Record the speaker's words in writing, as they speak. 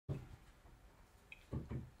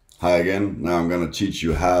Hi again. Now I'm going to teach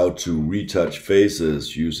you how to retouch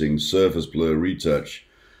faces using surface blur retouch.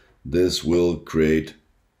 This will create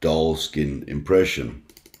dull skin impression.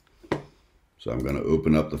 So I'm going to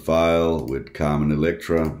open up the file with Carmen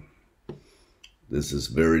Electra. This is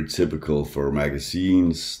very typical for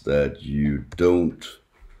magazines that you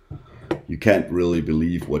can't really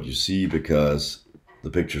believe what you see because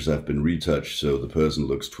the pictures have been retouched so the person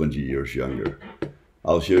looks 20 years younger.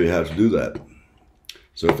 I'll show you how to do that.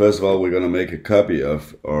 So first of all, we're going to make a copy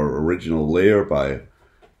of our original layer by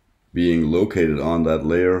being located on that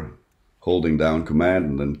layer, holding down Command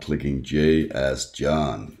and then clicking J as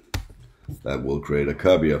John. That will create a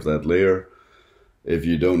copy of that layer. If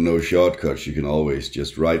you don't know shortcuts, you can always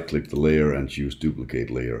just right click the layer and choose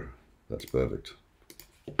duplicate layer. That's perfect.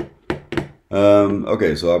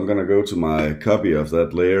 Okay, so I'm going to go to my copy of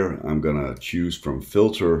that layer. I'm going to choose from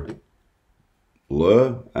filter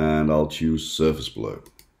blur and I'll choose surface blur.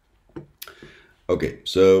 Okay,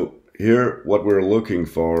 so here what we're looking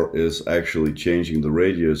for is actually changing the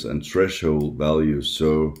radius and threshold values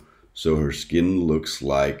so her skin looks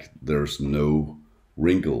like there's no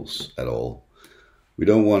wrinkles at all. We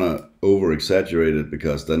don't want to over exaggerate it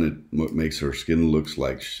because then it makes her skin looks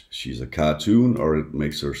like she's a cartoon, or it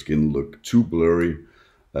makes her skin look too blurry.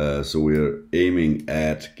 So we're aiming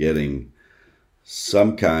at getting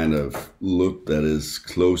some kind of look that is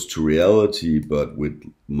close to reality but with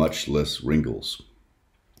much less wrinkles.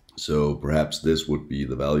 So perhaps this would be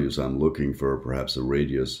the values I'm looking for, perhaps a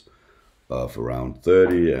radius of around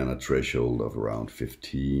 30 and a threshold of around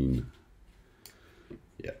 15.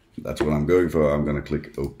 Yeah, that's what I'm going for. I'm going to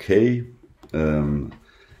click OK. And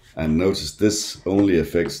notice this only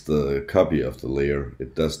affects the copy of the layer.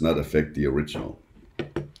 It does not affect the original.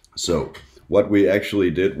 So what we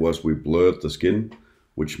actually did was we blurred the skin,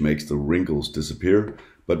 which makes the wrinkles disappear,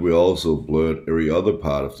 but we also blurred every other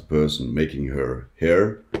part of the person, making her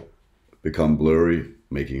hair become blurry,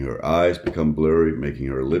 making her eyes become blurry, making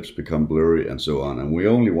her lips become blurry, and so on. And we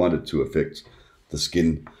only wanted to affect the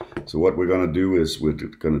skin. So what we're going to do is we're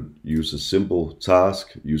going to use a simple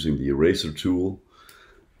task using the eraser tool.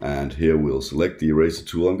 And here we'll select the eraser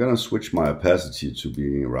tool. I'm going to switch my opacity to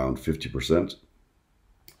being around 50%.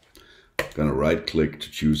 Going to right click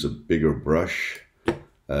to choose a bigger brush,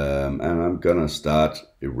 and I'm gonna start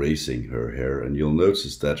erasing her hair, and you'll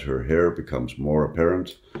notice that her hair becomes more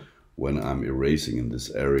apparent when I'm erasing in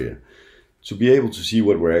this area. To be able to see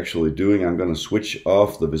what we're actually doing, I'm going to switch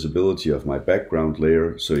off the visibility of my background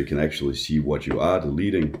layer so you can actually see what you are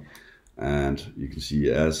deleting. And you can see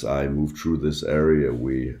as I move through this area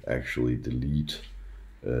we actually delete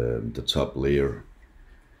the top layer.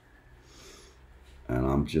 And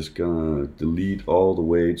I'm just gonna delete all the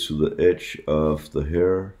way to the edge of the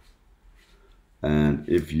hair. And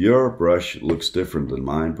if your brush looks different than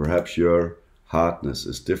mine, perhaps your hardness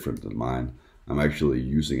is different than mine. I'm actually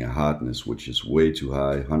using a hardness which is way too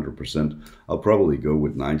high, 100%. I'll probably go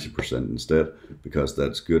with 90% instead, because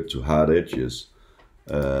that's good to hard edges.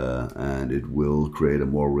 And it will create a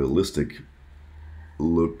more realistic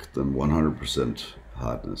look than 100%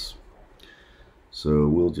 hardness. So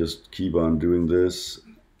we'll just keep on doing this,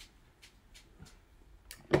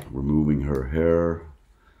 removing her hair,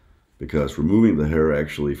 because removing the hair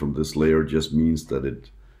actually from this layer just means that it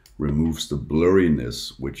removes the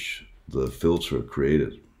blurriness which the filter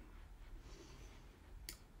created.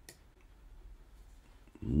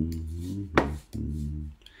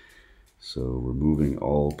 So removing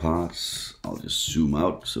all parts, I'll just zoom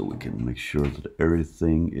out so we can make sure that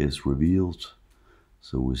everything is revealed.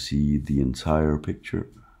 So we see the entire picture.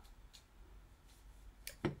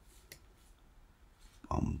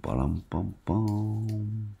 Bum, ba-dum, bum,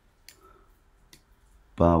 bum.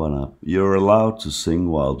 Ba-ba-da. You're allowed to sing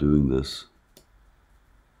while doing this.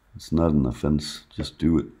 It's not an offense. Just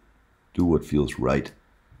do it. Do what feels right.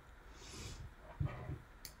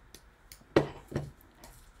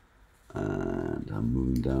 And I'm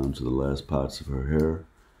moving down to the last parts of her hair.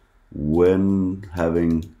 When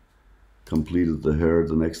having completed the hair,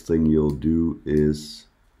 the next thing you'll do is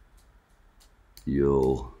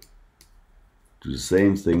you'll do the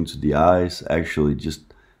same thing to the eyes. Actually,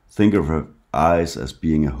 just think of her eyes as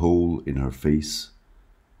being a hole in her face,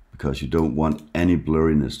 because you don't want any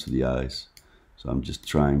blurriness to the eyes. So I'm just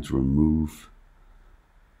trying to remove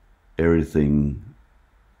everything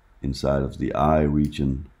inside of the eye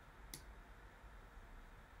region.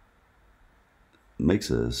 It makes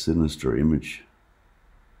a sinister image.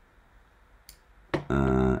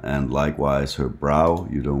 And likewise her brow,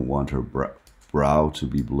 you don't want her brow to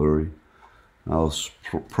be blurry. I'll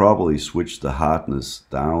probably switch the hardness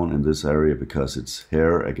down in this area because it's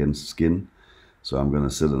hair against skin. So I'm going to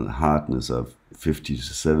set a hardness of 50 to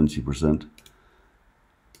 70%.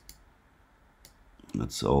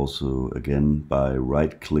 That's also again by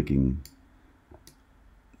right-clicking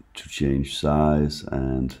to change size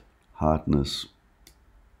and hardness.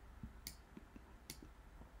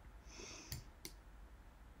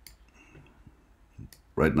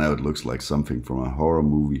 Right now it looks like something from a horror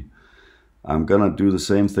movie. I'm gonna do the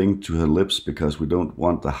same thing to her lips because we don't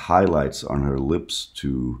want the highlights on her lips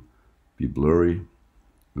to be blurry.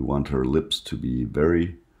 We want her lips to be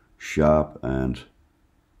very sharp and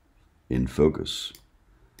in focus.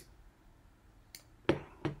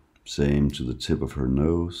 Same to the tip of her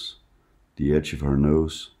nose, the edge of her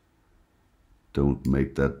nose. Don't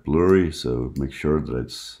make that blurry, so make sure that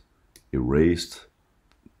it's erased,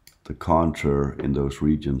 the contour in those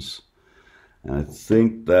regions. And I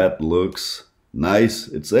think that looks nice.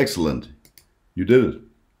 It's excellent. You did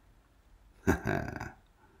it.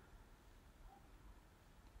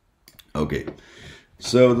 Okay,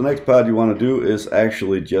 so the next part you want to do is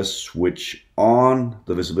actually just switch on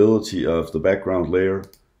the visibility of the background layer,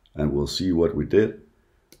 and we'll see what we did.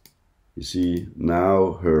 You see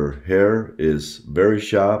now her hair is very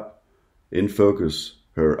sharp, in focus.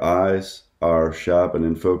 Her eyes are sharp and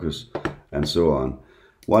in focus, and so on.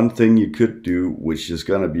 One thing you could do, which is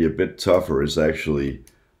going to be a bit tougher, is actually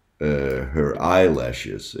her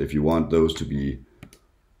eyelashes. If you want those to be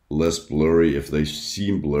less blurry, if they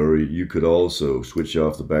seem blurry, you could also switch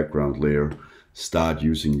off the background layer, start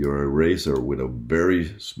using your eraser with a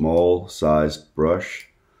very small sized brush,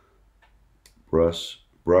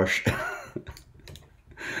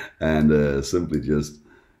 and simply just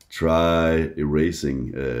try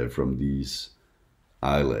erasing from these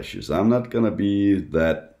eyelashes. I'm not gonna be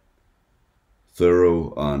that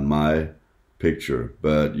thorough on my picture,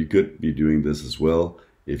 but you could be doing this as well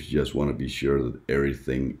if you just want to be sure that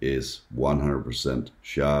everything is 100%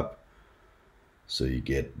 sharp, so you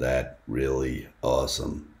get that really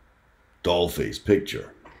awesome doll face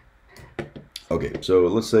picture. Okay, so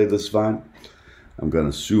let's say this is fine. I'm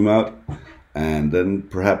gonna zoom out, and then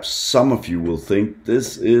perhaps some of you will think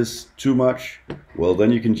this is too much. Well,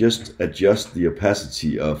 then you can just adjust the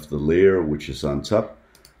opacity of the layer which is on top.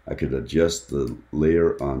 I could adjust the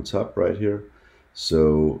layer on top right here.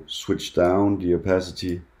 So switch down the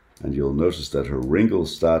opacity, and you'll notice that her wrinkle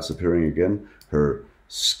starts appearing again, her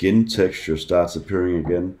skin texture starts appearing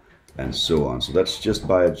again, and so on. So that's just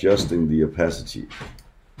by adjusting the opacity.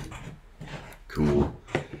 Cool.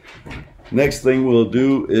 Next thing we'll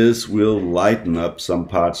do is we'll lighten up some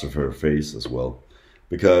parts of her face as well.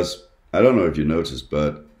 Because, I don't know if you noticed,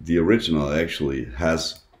 but the original actually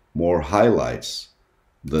has more highlights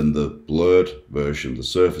than the blurred version, the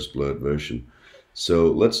surface blurred version.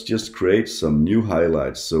 So let's just create some new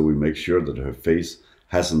highlights so we make sure that her face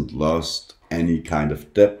hasn't lost any kind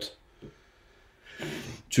of depth.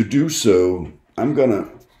 To do so, I'm gonna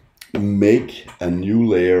make a new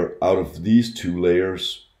layer out of these two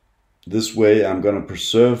layers. This way I'm gonna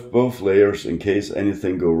preserve both layers in case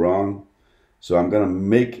anything go wrong. So I'm gonna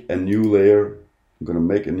make a new layer. I'm gonna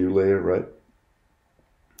make a new layer, right?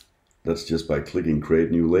 That's just by clicking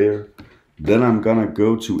create new layer. Then I'm gonna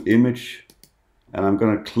go to image, and I'm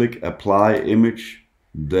gonna click apply image,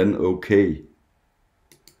 then OK.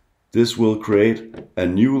 This will create a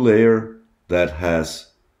new layer that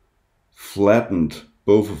has flattened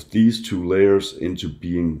both of these two layers into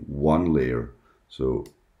being one layer. So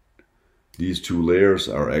these two layers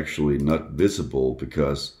are actually not visible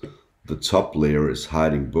because the top layer is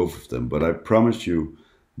hiding both of them. But I promise you,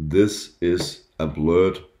 this is a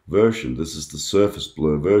blurred version. This is the surface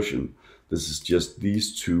blur version. This is just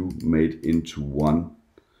these two made into one.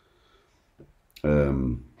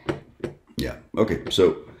 Yeah, okay,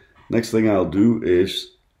 so next thing I'll do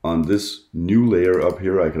is on this new layer up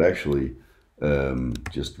here, I could actually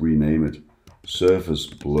just rename it surface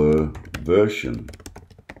blur version.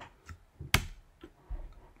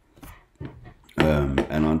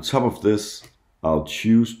 And on top of this, I'll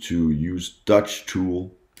choose to use Retouch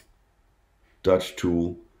tool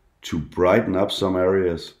to brighten up some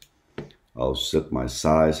areas. I'll set my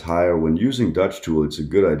size higher. When using Retouch tool, it's a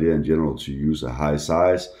good idea in general to use a high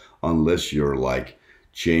size unless you're like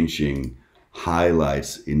changing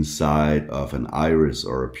highlights inside of an iris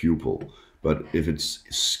or a pupil. But if it's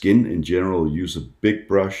skin in general, use a big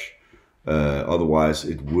brush. Otherwise,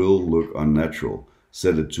 it will look unnatural.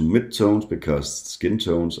 Set it to mid-tones because skin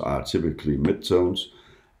tones are typically mid-tones.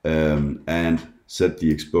 And set the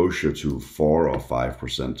exposure to 4 or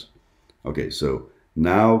 5%. Okay, so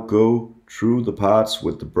now go through the parts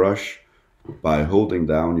with the brush by holding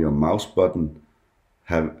down your mouse button.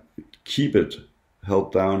 Keep it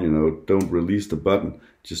held down, don't release the button,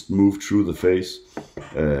 just move through the face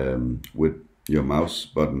with your mouse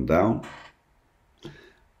button down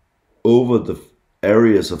over the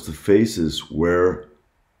areas of the faces where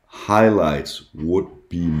highlights would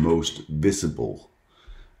be most visible.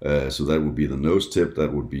 So that would be the nose tip,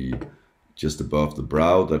 that would be just above the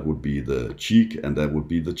brow, that would be the cheek, and that would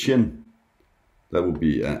be the chin. That would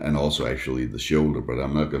be, and also actually the shoulder, but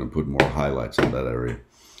I'm not going to put more highlights in that area.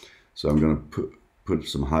 So I'm going to put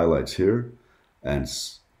some highlights here, and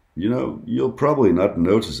you'll probably not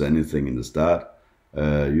notice anything in the start.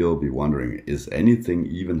 You'll be wondering, is anything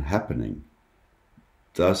even happening?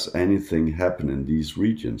 Does anything happen in these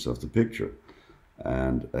regions of the picture?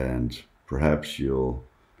 And perhaps you'll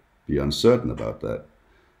be uncertain about that.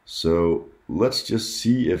 So let's just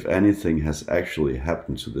see if anything has actually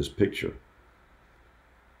happened to this picture.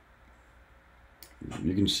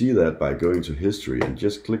 You can see that by going to history and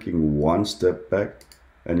just clicking one step back,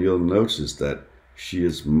 and you'll notice that she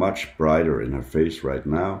is much brighter in her face right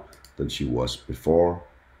now than she was before.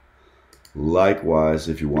 Likewise,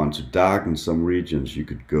 if you want to darken some regions, you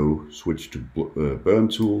could switch to burn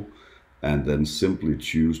tool and then simply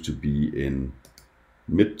choose to be in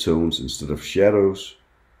midtones instead of shadows.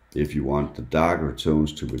 If you want the darker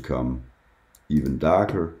tones to become even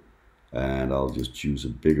darker, and I'll just choose a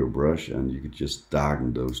bigger brush, and you could just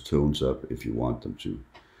darken those tones up if you want them to.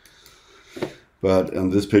 But in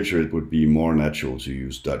this picture it would be more natural to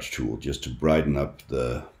use Dutch tool just to brighten up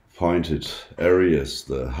the pointed areas,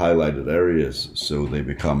 the highlighted areas, so they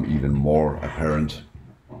become even more apparent.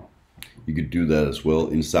 You could do that as well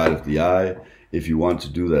inside of the eye. If you want to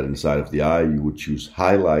do that inside of the eye, you would choose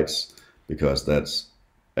highlights, because that's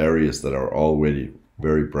areas that are already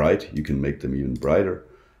very bright. You can make them even brighter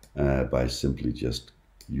by simply just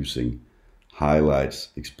using highlights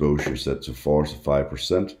exposure set to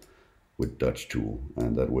 45% with Dutch tool,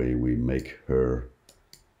 and that way we make her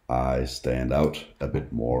eye stand out a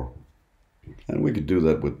bit more. And we could do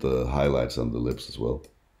that with the highlights on the lips as well.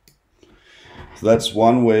 So that's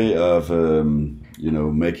one way of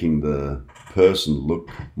making the person look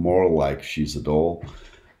more like she's a doll.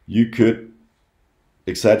 You could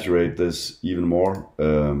exaggerate this even more.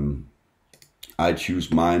 I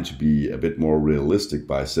choose mine to be a bit more realistic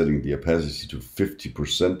by setting the opacity to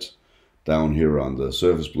 50% down here on the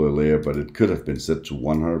surface blur layer, but it could have been set to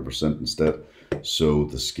 100% instead, so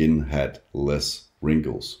the skin had less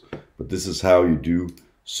wrinkles. But this is how you do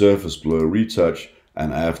surface blur retouch,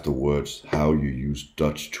 and afterwards how you use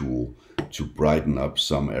Dutch tool to brighten up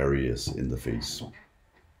some areas in the face.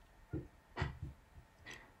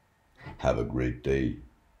 Have a great day.